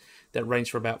Australia that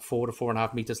range from about 4 to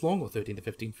 4.5 meters long, or 13 to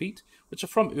 15 feet, which are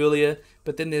from earlier.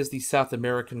 But then there's the South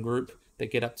American group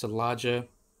that get up to larger.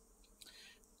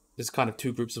 There's kind of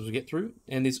two groups as we get through.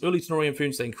 And these early Tenorian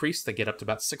ferns, they increase. They get up to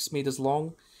about 6 meters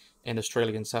long in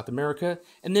Australia and South America.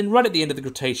 And then right at the end of the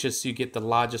Cretaceous, you get the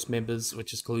largest members,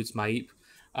 which includes Maip,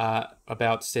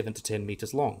 about 7 to 10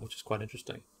 meters long, which is quite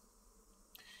interesting.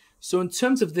 So in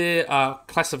terms of their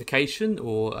classification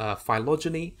or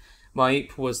phylogeny,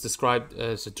 Maip was described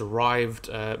as a derived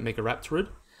Megaraptorid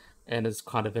and is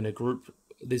kind of in a group.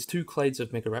 There's two clades of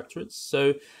Megaraptorids.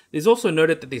 So there's also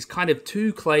noted that there's kind of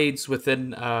two clades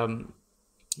within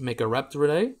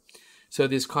Megaraptoridae. So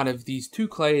there's kind of these two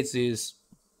clades. There's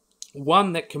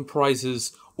one that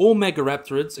comprises all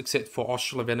Megaraptorids except for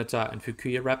Australovenator and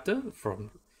Fukuyaraptor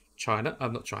from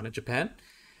Japan.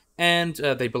 And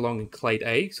they belong in clade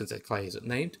A, since that clade isn't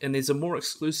named. And there's a more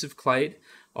exclusive clade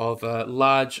of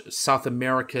large South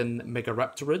American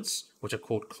Megaraptorids, which are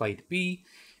called clade B.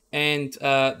 And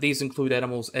these include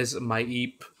animals as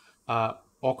Maip,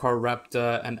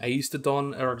 Ocoraptor, and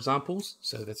Aestodon are examples.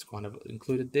 So that's kind of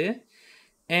included there.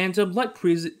 And like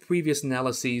previous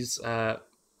analyses,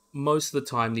 most of the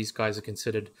time these guys are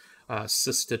considered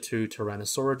sister to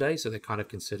Tyrannosauridae. So they're kind of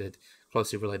considered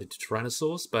closely related to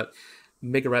Tyrannosaurs. But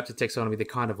Megaraptor taxonomy, they're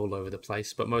kind of all over the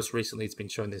place, but most recently it's been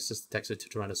shown they're sister taxa to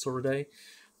Tyrannosauridae.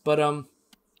 But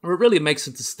what really makes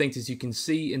it distinct is you can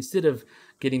see, instead of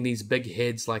getting these big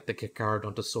heads like the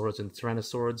Carcharodontosaurs and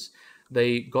Tyrannosaurids,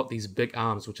 they got these big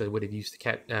arms, which they would have used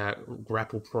to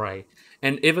grapple prey.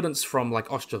 And evidence from like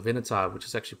Australovenator, which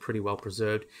is actually pretty well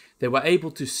preserved, they were able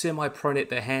to semi-pronate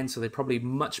their hands, so they're probably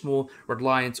much more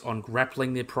reliant on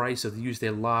grappling their prey, so they use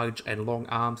their large and long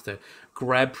arms to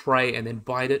grab prey and then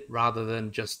bite it, rather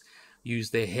than just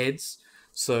use their heads.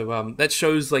 So that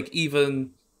shows like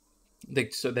even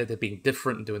so that they're being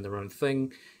different and doing their own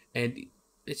thing. And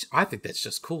I think that's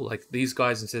just cool. Like, these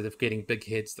guys, instead of getting big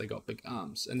heads, they got big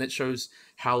arms. And that shows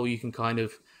how you can kind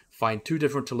of find two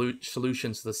different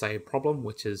solutions to the same problem,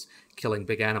 which is killing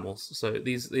big animals. So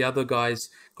the other guys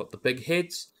got the big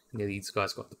heads, and these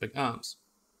guys got the big arms.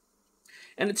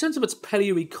 And in terms of its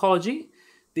paleoecology,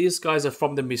 these guys are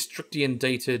from the Maastrichtian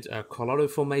dated Colorado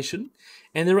Formation.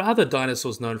 And there are other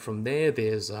dinosaurs known from there.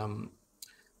 There's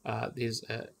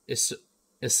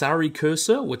Isari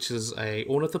cursor, which is a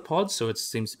ornithopod, so it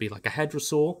seems to be like a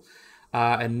hadrosaur,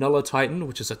 and Nullotitan,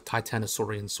 which is a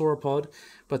titanosaurian sauropod.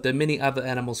 But there are many other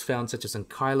animals found, such as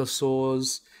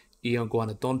ankylosaurs,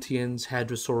 eoguanodontians,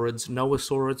 hadrosaurids,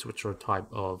 noasaurids, which are a type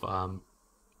of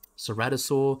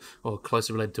ceratosaur, or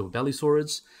closely related to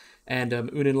abelisaurids. and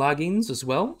unilagines as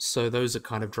well. So those are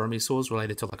kind of dromaeosaurs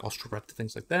related to like Ostroraptor,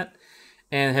 things like that,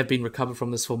 and have been recovered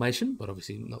from this formation, but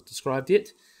obviously not described yet.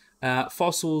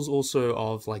 Fossils also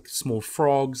of like small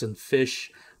frogs and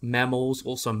fish, mammals,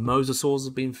 also mosasaurs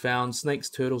have been found, snakes,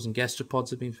 turtles, and gastropods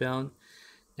have been found.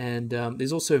 And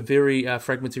there's also very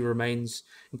fragmentary remains,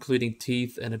 including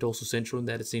teeth and a dorsal central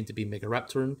that seem to be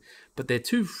Megaraptoran, but they're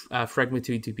too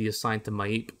fragmentary to be assigned to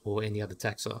Maip or any other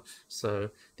taxa.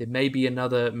 So there may be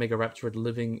another Megaraptorid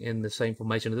living in the same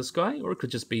formation as this guy, or it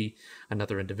could just be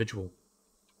another individual.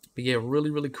 But yeah, really,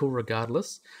 really cool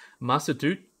regardless. Master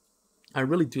Dude, I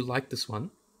really do like this one.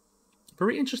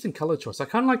 Very interesting color choice. I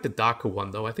kind of like the darker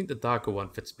one, though. I think the darker one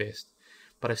fits best.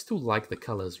 But I still like the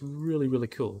colors. Really, really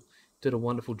cool. Did a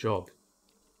wonderful job.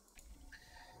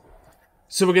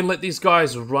 So we're going to let these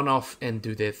guys run off and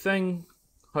do their thing.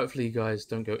 Hopefully you guys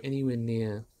don't go anywhere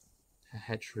near a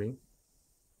hatchery.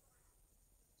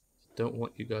 Don't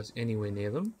want you guys anywhere near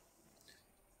them.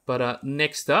 But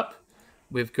next up,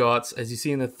 we've got, as you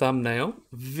see in the thumbnail,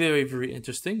 very, very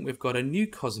interesting. We've got a new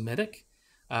cosmetic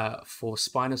for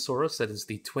Spinosaurus. That is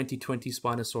the 2020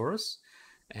 Spinosaurus.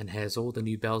 And has all the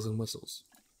new bells and whistles.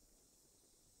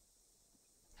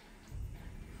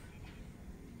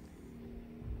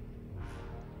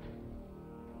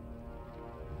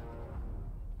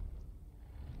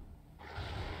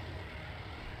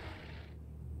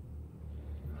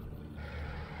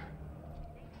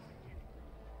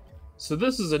 So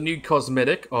this is a new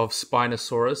cosmetic of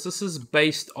Spinosaurus. This is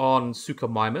based on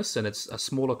Suchomimus, and it's a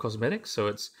smaller cosmetic, so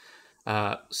it's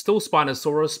still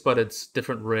Spinosaurus, but it's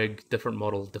different rig, different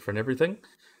model, different everything.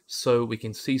 So we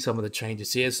can see some of the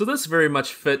changes here. So this very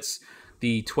much fits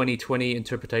the 2020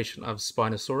 interpretation of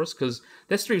Spinosaurus, because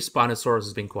the history of Spinosaurus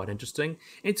has been quite interesting.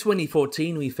 In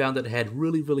 2014, we found that it had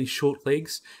really, really short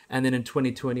legs, and then in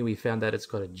 2020, we found that it's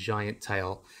got a giant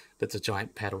tail. That's a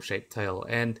giant paddle-shaped tail.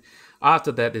 And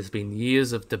after that, there's been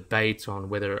years of debate on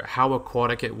whether how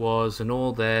aquatic it was and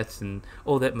all that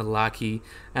malarkey.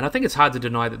 And I think it's hard to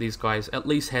deny that these guys at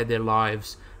least had their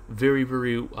lives very,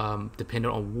 very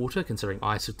dependent on water, considering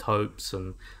isotopes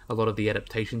and a lot of the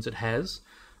adaptations it has.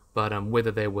 But whether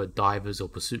they were divers or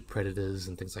pursuit predators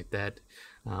and things like that,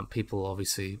 people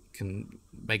obviously can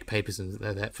make papers and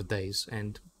that for days.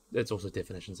 And there's also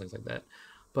definitions, things like that.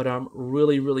 But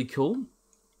really, really cool.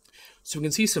 So we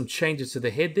can see some changes to the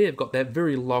head there. They've got that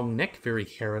very long neck, very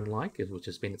heron-like, which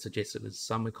has been suggested as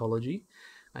some ecology.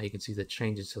 You can see the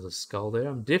changes to the skull there.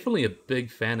 I'm definitely a big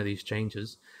fan of these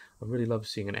changes. I really love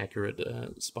seeing an accurate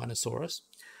Spinosaurus.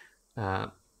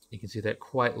 You can see that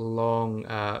quite long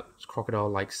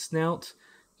crocodile-like snout,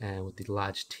 and with the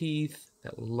large teeth,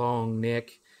 that long neck,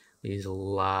 these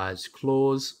large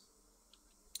claws.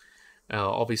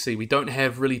 Obviously, we don't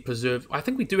have really preserved... I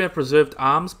think we do have preserved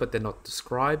arms, but they're not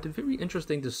described. Very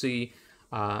interesting to see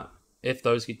if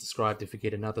those get described, if we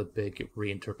get another big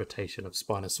reinterpretation of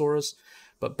Spinosaurus.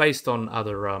 But based on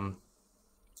other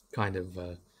kind of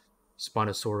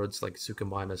Spinosaurids, like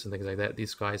Suchomimus and things like that,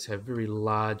 these guys have very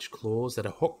large claws that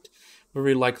are hooked,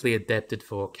 very likely adapted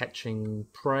for catching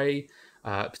prey,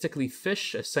 particularly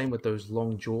fish. Same with those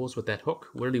long jaws with that hook,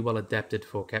 really well adapted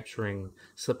for capturing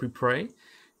slippery prey.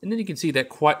 And then you can see that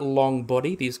quite long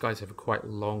body. These guys have a quite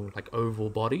long, like, oval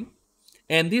body.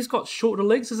 And these got shorter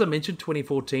legs, as I mentioned,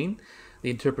 2014. The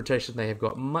interpretation, they have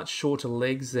got much shorter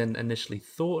legs than initially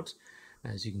thought,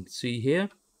 as you can see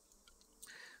here.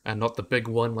 And not the big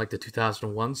one like the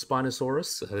 2001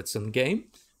 Spinosaurus that's in the game.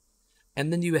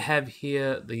 And then you have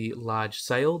here the large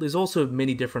sail. There's also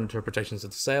many different interpretations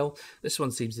of the sail. This one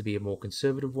seems to be a more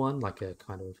conservative one, like a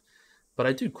kind of... But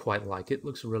I do quite like it. It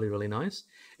looks really, really nice.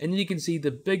 And then you can see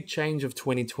the big change of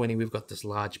 2020. We've got this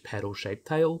large paddle-shaped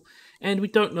tail. And we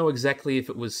don't know exactly if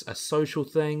it was a social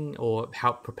thing or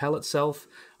how it propelled itself.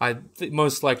 I think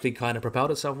most likely kind of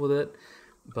propelled itself with it.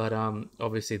 But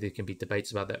obviously there can be debates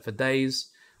about that for days.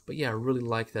 But yeah, I really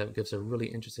like that. It gives a really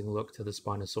interesting look to the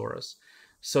Spinosaurus.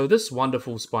 So this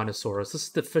wonderful Spinosaurus, this is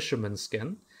the fisherman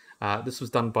skin. This was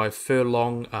done by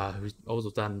Furlong, who's also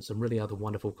done some really other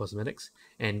wonderful cosmetics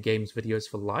and games videos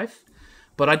for life.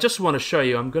 But I just want to show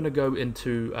you, I'm going to go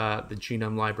into the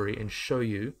genome library and show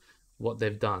you what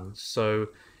they've done. So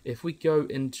if we go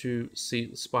into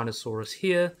Spinosaurus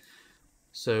here,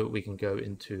 so we can go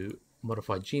into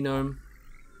modified genome.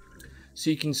 So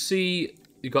you can see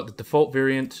you've got the default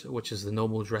variant, which is the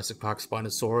normal Jurassic Park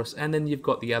Spinosaurus, and then you've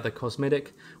got the other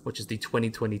cosmetic, which is the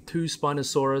 2022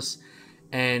 Spinosaurus.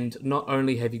 And not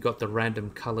only have you got the random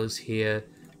colors here,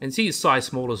 and see it's size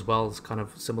small as well, it's kind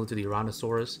of similar to the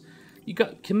Tyrannosaurus. You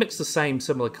can mix the same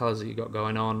similar colors that you got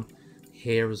going on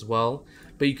here as well.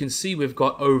 But you can see we've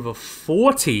got over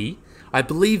 40 I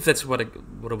believe that's what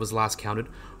it was last counted.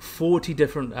 40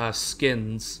 different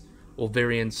skins or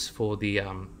variants for the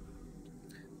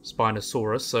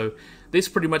Spinosaurus. So this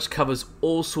pretty much covers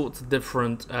all sorts of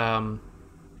different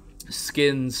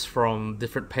skins from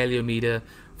different paleometer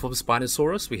for the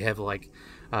Spinosaurus. We have like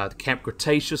the Camp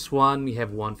Cretaceous one. We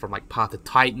have one from like Path of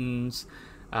Titans.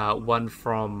 One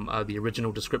from the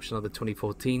original description of the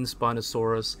 2014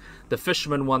 Spinosaurus. The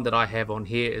Fisherman one that I have on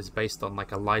here is based on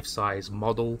like a life-size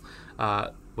model,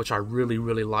 which I really,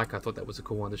 really like. I thought that was a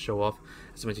cool one to show off.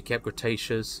 As I mentioned, Camp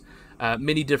Cretaceous.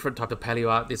 Many different type of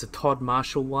paleo art. There's a Todd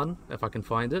Marshall one, if I can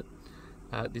find it.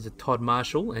 There's a Todd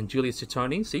Marshall and Julius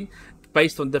Cittoni. See,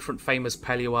 based on different famous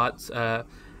paleo arts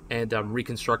and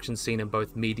reconstructions seen in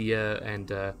both media and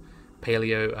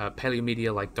paleo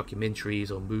media, like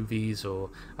documentaries or movies or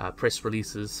press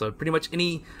releases. So pretty much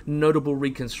any notable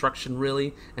reconstruction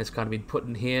really has kind of been put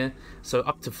in here. So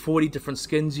up to 40 different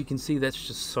skins, you can see that's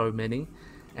just so many.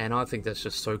 And I think that's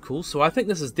just so cool. So I think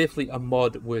this is definitely a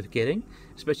mod worth getting,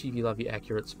 especially if you love your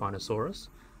accurate Spinosaurus.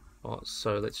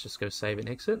 So let's just go save and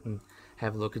exit and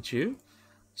have a look at you.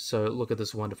 So look at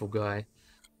this wonderful guy.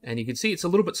 And you can see it's a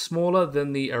little bit smaller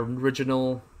than the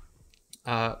original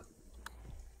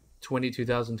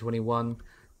 2021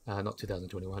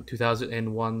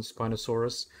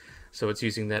 Spinosaurus. So it's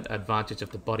using that advantage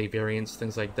of the body variants,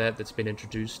 things like that, that's been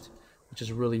introduced, which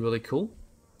is really, really cool.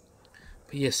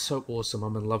 But yes, so awesome.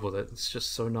 I'm in love with it. It's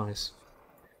just so nice.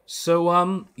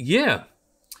 So, yeah.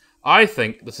 I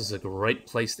think this is a great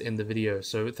place to end the video.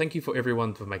 So thank you for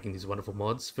everyone for making these wonderful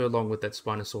mods. Furlong with that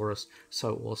Spinosaurus,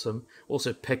 so awesome.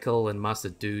 Also Pickle and Master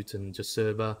Doot and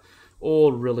Jacerba,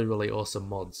 all really, really awesome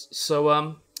mods.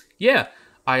 So, yeah,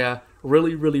 I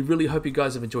really, really, really hope you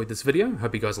guys have enjoyed this video.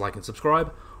 Hope you guys like and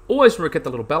subscribe. Always remember to hit the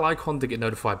little bell icon to get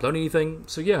notified about anything.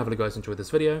 So yeah, hopefully you guys enjoyed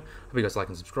this video. Hope you guys like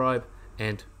and subscribe,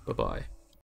 and bye-bye.